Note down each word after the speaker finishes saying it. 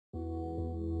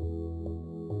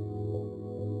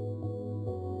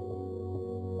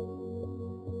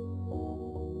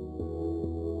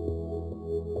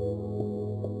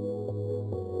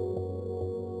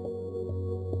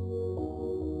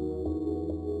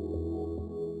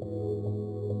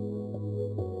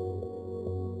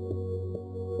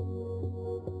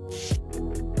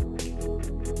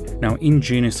Now in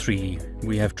GNS3,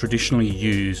 we have traditionally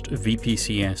used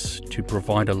VPCS to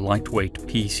provide a lightweight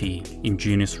PC in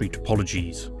GNS3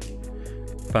 topologies.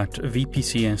 But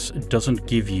VPCS doesn't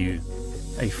give you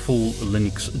a full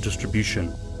Linux distribution,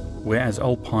 whereas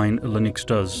Alpine Linux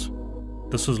does.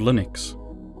 This is Linux,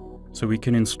 so we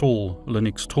can install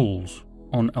Linux tools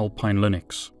on Alpine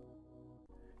Linux.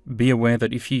 Be aware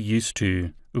that if you're used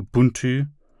to Ubuntu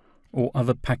or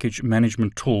other package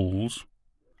management tools,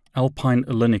 Alpine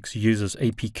Linux uses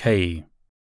APK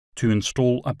to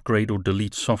install, upgrade or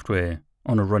delete software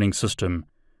on a running system,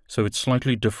 so it's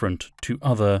slightly different to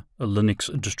other Linux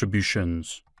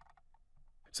distributions.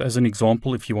 So as an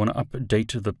example, if you want to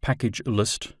update the package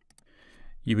list,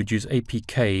 you would use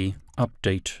APK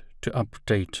update to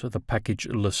update the package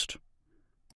list.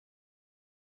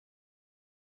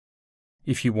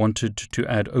 If you wanted to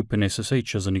add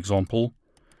OpenSSH as an example,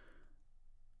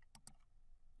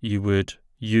 you would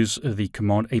use the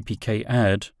command apk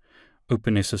add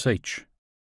OpenSSH,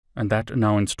 and that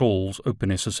now installs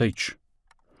OpenSSH.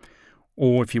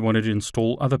 Or if you wanted to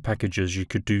install other packages, you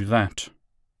could do that.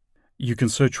 You can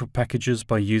search for packages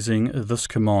by using this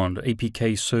command,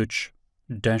 apk search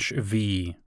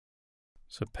 -v.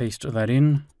 So paste that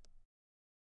in.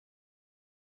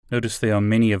 Notice there are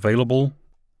many available,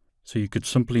 so you could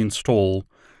simply install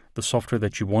the software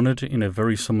that you wanted in a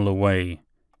very similar way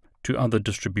to other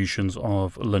distributions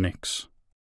of Linux.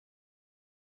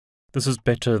 This is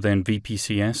better than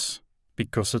VPCS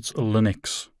because it's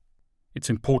Linux. It's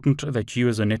important that you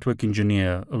as a network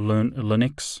engineer learn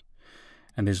Linux,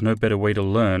 and there's no better way to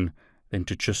learn than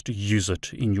to just use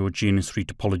it in your GNS3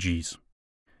 topologies.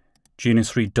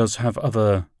 GNS3 does have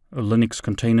other Linux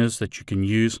containers that you can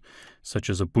use, such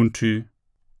as Ubuntu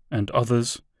and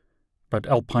others, but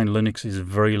Alpine Linux is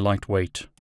very lightweight.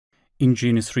 In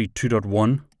GNS3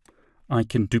 2.1, I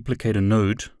can duplicate a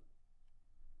node,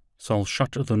 so I'll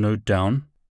shut the node down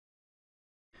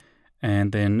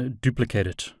and then duplicate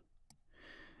it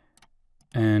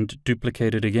and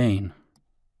duplicate it again.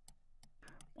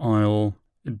 I'll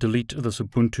delete this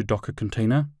Ubuntu Docker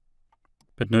container,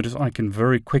 but notice I can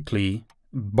very quickly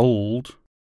bold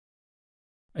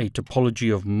a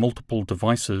topology of multiple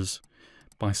devices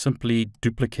by simply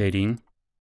duplicating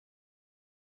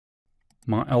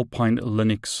my Alpine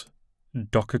Linux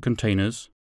Docker containers,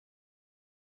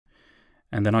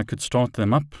 and then I could start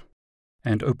them up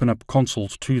and open up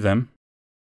consoles to them.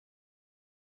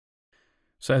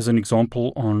 So as an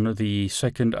example, on the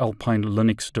second Alpine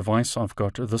Linux device, I've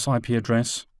got this IP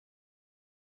address.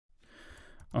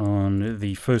 On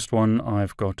the first one,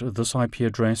 I've got this IP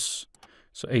address,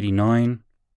 so 89.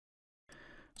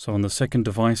 So on the second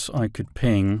device, I could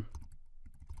ping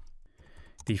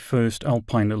the first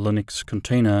Alpine Linux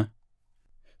container.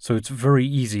 So it's very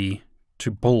easy to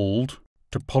build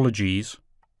topologies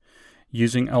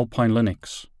using Alpine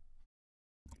Linux.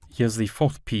 Here's the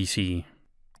fourth PC,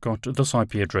 got this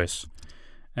IP address,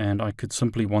 and I could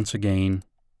simply once again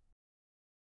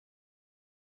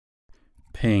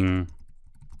ping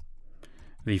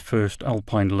the first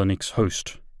Alpine Linux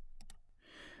host.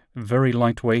 Very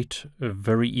lightweight,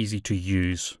 very easy to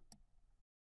use.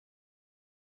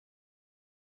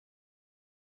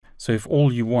 So if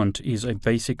all you want is a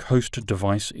basic host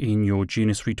device in your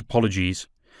GNS3 topologies,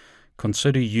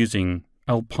 consider using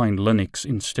Alpine Linux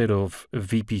instead of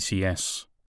VPCS.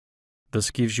 This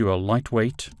gives you a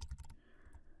lightweight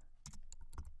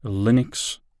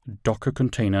Linux Docker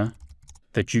container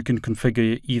that you can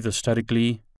configure either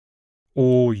statically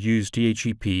or use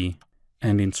DHCP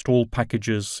and install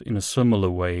packages in a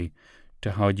similar way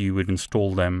to how you would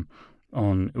install them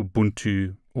on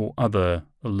Ubuntu or other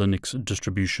Linux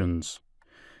distributions.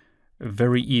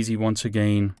 Very easy once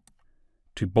again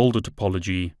to build a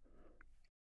topology.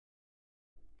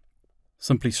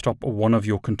 Simply stop one of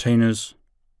your containers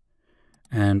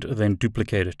and then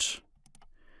duplicate it,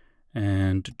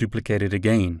 and duplicate it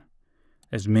again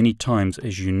as many times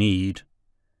as you need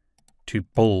to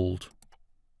build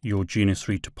your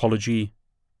GNS3 topology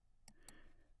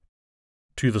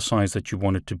to the size that you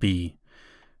want it to be.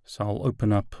 So I'll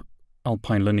open up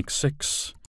Alpine Linux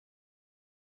 6.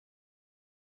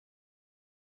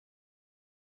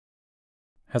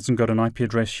 Hasn't got an IP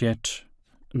address yet.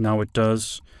 Now it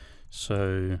does.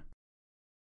 So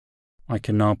I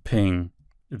can now ping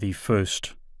the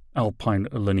first Alpine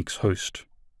Linux host.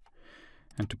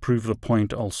 And to prove the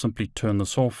point, I'll simply turn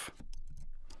this off.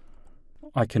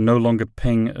 I can no longer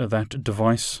ping that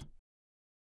device.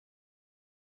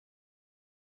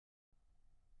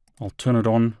 I'll turn it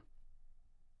on.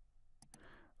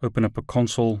 Open up a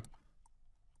console.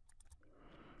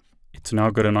 It's now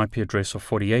got an IP address of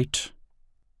 48.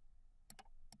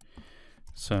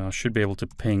 So I should be able to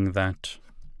ping that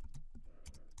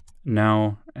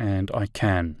now, and I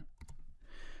can.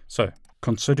 So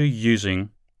consider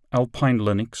using Alpine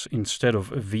Linux instead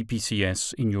of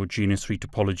VPCS in your GNS3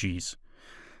 topologies.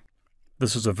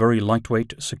 This is a very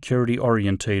lightweight,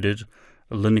 security-orientated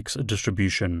Linux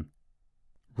distribution.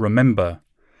 Remember,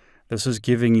 this is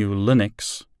giving you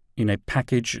Linux in a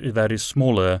package that is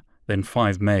smaller than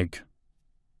 5 meg.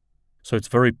 So it's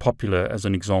very popular as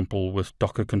an example with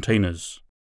Docker containers.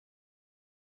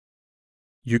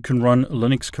 You can run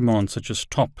Linux commands such as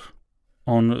top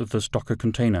on this Docker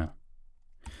container.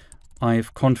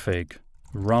 ifconfig,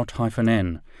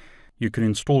 route-n. You can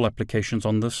install applications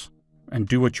on this and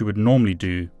do what you would normally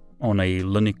do on a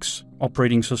Linux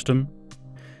operating system,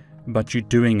 but you're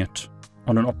doing it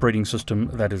on an operating system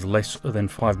that is less than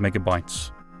 5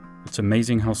 megabytes. It's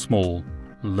amazing how small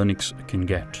Linux can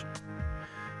get.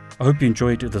 I hope you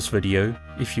enjoyed this video.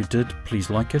 If you did, please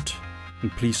like it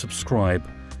and please subscribe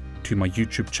to my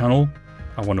YouTube channel.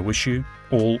 I want to wish you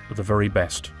all the very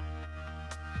best.